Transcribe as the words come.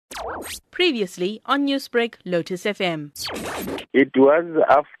Previously on Newsbreak, Lotus FM. It was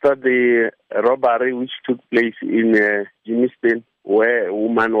after the robbery which took place in Germiston, where a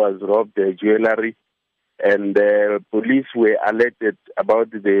woman was robbed jewelry, and police were alerted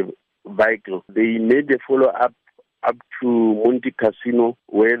about the vehicle. They made a follow-up up to Monte Casino,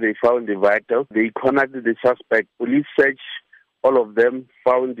 where they found the vehicle. They cornered the suspect. Police searched all of them,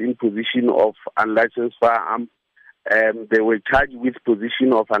 found in possession of unlicensed firearm. They were charged with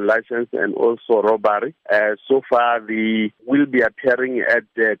possession of unlicensed and also robbery. So far, they will be appearing at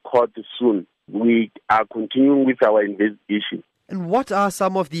the court soon. We are continuing with our investigation. And what are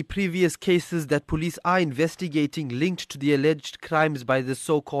some of the previous cases that police are investigating linked to the alleged crimes by the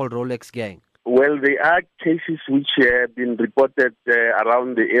so-called Rolex Gang? Well, there are cases which have been reported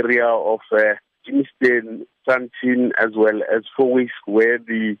around the area of Germiston, Sandton, as well as Fourways, where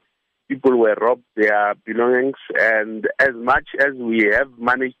the people were robbed their belongings. And as much as we have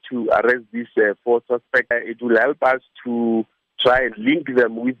managed to arrest these four suspects, it will help us to try and link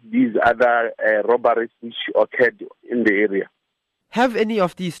them with these other robberies which occurred in the area. Have any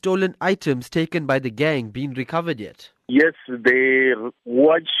of the stolen items taken by the gang been recovered yet? Yes, the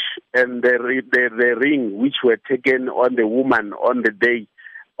watch and the ring which were taken on the woman on the day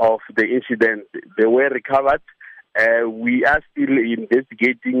of the incident, they were recovered. We are still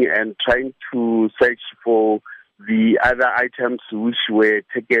investigating and trying to search for the other items which were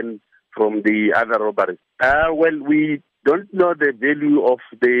taken from the other robberies. Well, we don't know the value of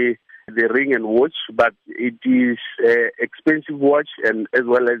the ring and watch, but it is expensive watch and as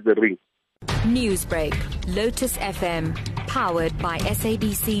well as the ring. Newsbreak, Lotus FM, powered by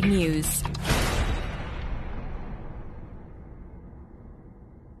SABC News.